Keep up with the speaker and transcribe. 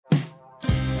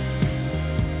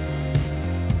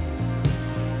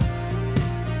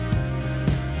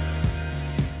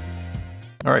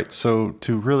All right, so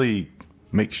to really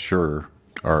make sure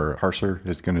our parser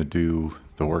is going to do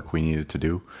the work we need it to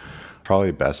do,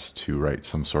 probably best to write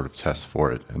some sort of test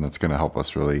for it. And that's going to help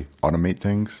us really automate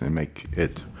things and make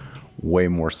it way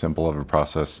more simple of a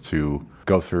process to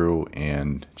go through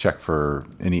and check for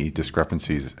any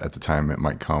discrepancies at the time it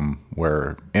might come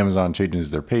where Amazon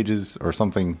changes their pages or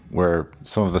something where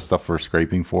some of the stuff we're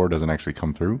scraping for doesn't actually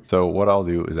come through. So what I'll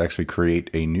do is actually create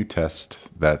a new test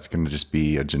that's going to just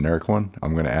be a generic one.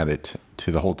 I'm going to add it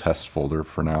to the whole test folder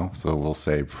for now. So we'll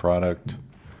say product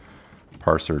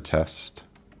parser test.rb.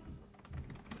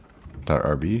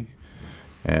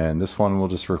 And this one will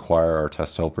just require our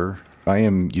test helper. I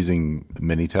am using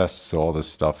mini tests, so all this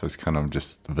stuff is kind of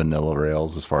just vanilla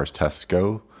Rails as far as tests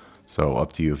go. So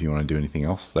up to you if you want to do anything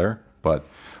else there. But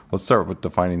let's start with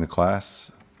defining the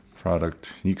class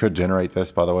product. You could generate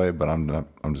this, by the way, but I'm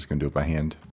just going to do it by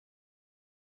hand.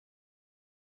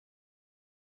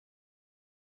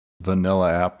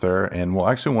 Vanilla app there, and we'll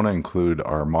actually want to include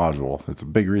our module. It's a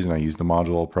big reason I use the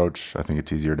module approach. I think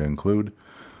it's easier to include.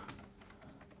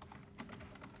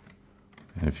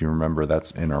 And if you remember,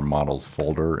 that's in our models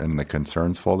folder in the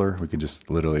concerns folder. We could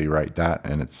just literally write that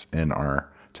and it's in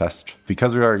our test.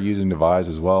 Because we are using devise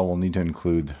as well, we'll need to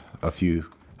include a few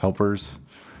helpers.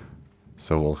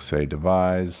 So we'll say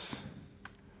devise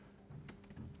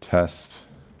test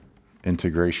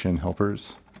integration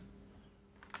helpers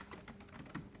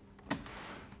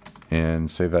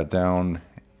and save that down.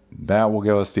 That will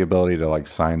give us the ability to like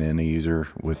sign in a user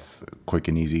with quick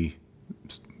and easy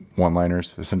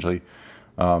one-liners essentially.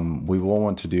 We will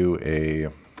want to do a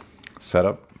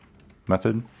setup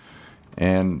method,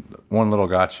 and one little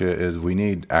gotcha is we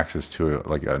need access to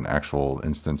like an actual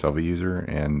instance of a user,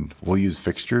 and we'll use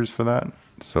fixtures for that.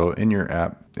 So in your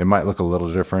app, it might look a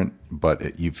little different, but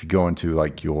if you go into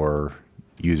like your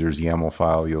user's YAML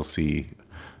file, you'll see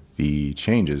the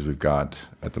changes we've got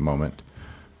at the moment,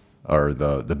 or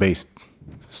the base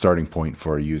starting point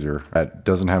for a user. That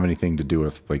doesn't have anything to do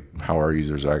with like how our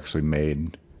users are actually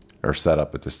made or set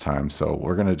up at this time. So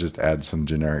we're going to just add some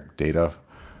generic data.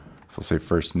 So we'll say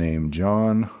first name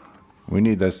John. We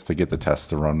need this to get the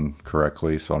test to run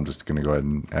correctly, so I'm just going to go ahead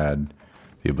and add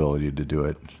the ability to do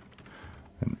it.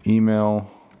 An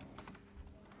email.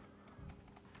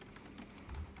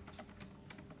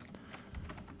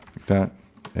 Like that.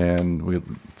 And we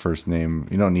first name,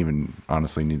 you don't even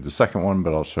honestly need the second one,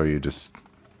 but I'll show you just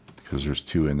because there's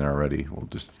two in there already. We'll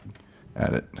just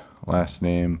add it. Last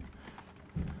name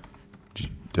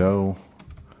Doe,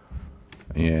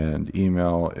 and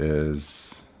email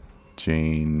is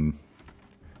Jane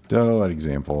Doe at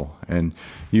example. And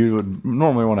you would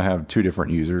normally want to have two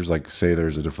different users, like say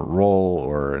there's a different role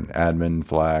or an admin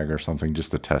flag or something,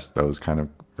 just to test those kind of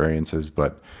variances,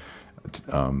 but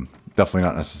definitely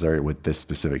not necessary with this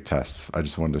specific test. I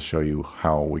just wanted to show you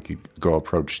how we could go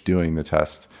approach doing the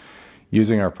test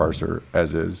using our parser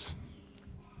as is.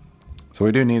 So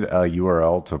we do need a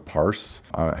URL to parse.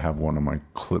 I have one on my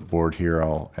clipboard here.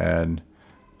 I'll add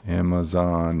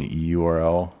Amazon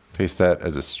URL, paste that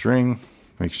as a string.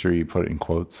 Make sure you put it in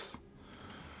quotes.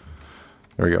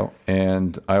 There we go.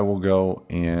 And I will go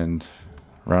and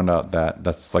round out that.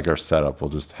 That's like our setup. We'll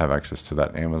just have access to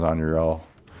that Amazon URL.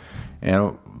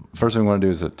 And first thing we want to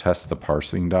do is test the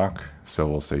parsing doc. So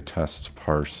we'll say test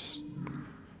parse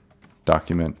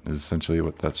document is essentially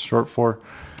what that's short for.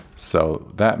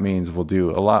 So that means we'll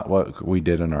do a lot what we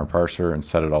did in our parser and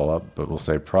set it all up, but we'll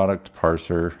say product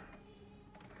parser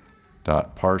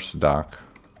dot parse doc.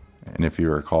 And if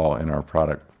you recall, in our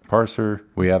product parser,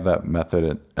 we have that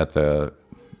method at the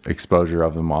exposure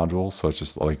of the module. So it's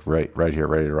just like right here,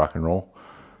 ready to rock and roll.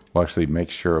 We'll actually make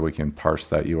sure we can parse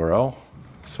that URL.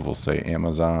 So we'll say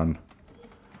Amazon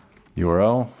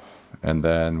URL, and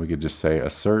then we could just say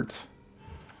assert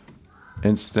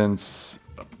instance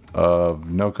of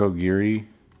Nokogiri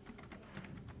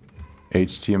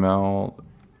HTML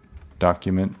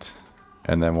document,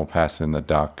 and then we'll pass in the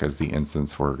doc as the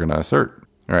instance we're going to assert.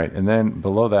 All right, and then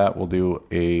below that we'll do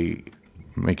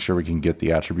make sure we can get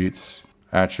the attributes.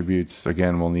 Attributes,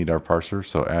 again, we'll need our parser.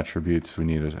 So attributes, we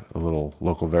need a little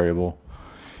local variable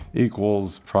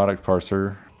equals product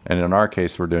parser. And in our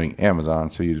case, we're doing Amazon,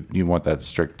 so you want that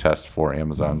strict test for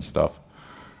Amazon stuff.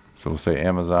 So we'll say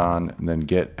Amazon and then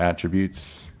get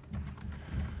attributes,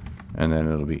 and then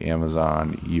it'll be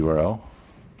Amazon URL.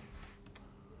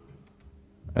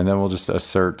 And then we'll just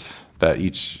assert that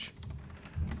each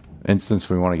instance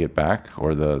we want to get back,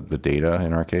 or the data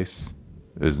in our case,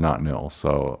 is not nil.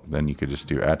 So then you could just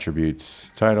do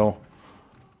attributes title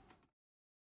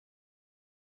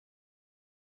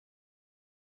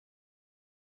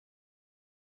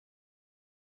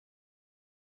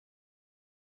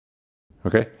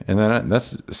Okay, and then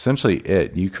that's essentially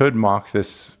it. You could mock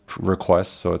this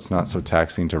request so it's not so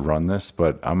taxing to run this,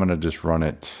 but I'm going to just run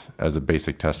it as a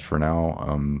basic test for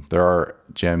now. There are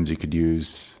gems you could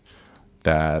use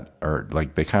that are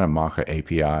like, they kind of mock an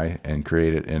API and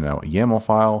create it in a YAML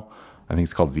file. I think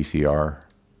it's called VCR.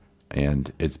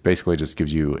 And it's basically just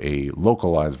gives you a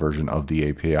localized version of the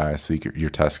API so your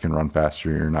test can run faster.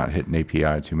 You're not hitting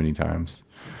API too many times.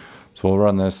 So we'll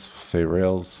run this, say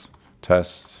Rails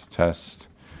test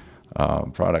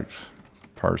product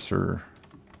parser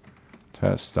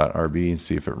test.rb and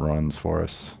see if it runs for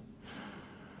us.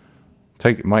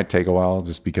 It might take a while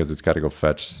just because it's got to go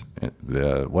fetch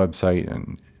the website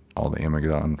and all the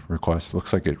Amazon requests.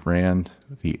 Looks like it ran.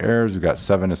 The errors, we've got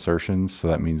 7 assertions, so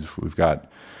that means we've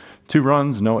got 2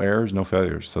 runs, no errors, no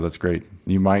failures. So that's great.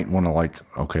 You might want to like,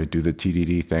 okay, do the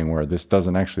TDD thing where this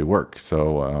doesn't actually work.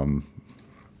 So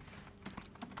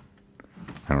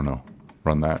I don't know,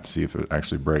 run that, see if it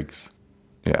actually breaks.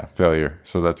 Yeah, failure.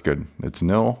 So that's good. It's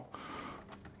nil.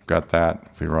 Got that.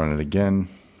 If we run it again,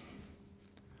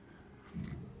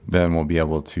 then we'll be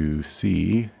able to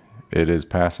see it is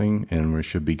passing and we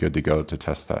should be good to go to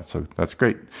test that. So that's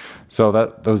great. So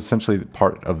that was essentially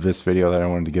part of this video that I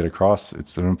wanted to get across.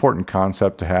 It's an important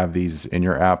concept to have these in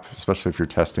your app, especially if you're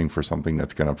testing for something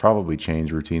that's going to probably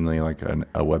change routinely, like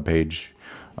a web page,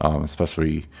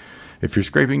 especially if you're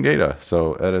scraping data.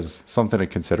 So that is something to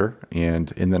consider.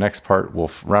 And in the next part,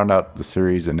 we'll round out the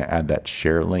series and add that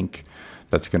share link.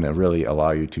 That's going to really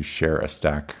allow you to share a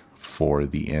stack for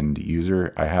the end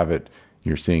user. I have it,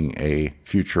 you're seeing a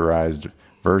futurized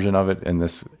version of it in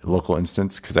this local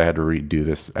instance because I had to redo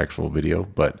this actual video,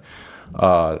 but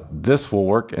this will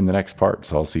work in the next part.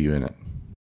 So I'll see you in it.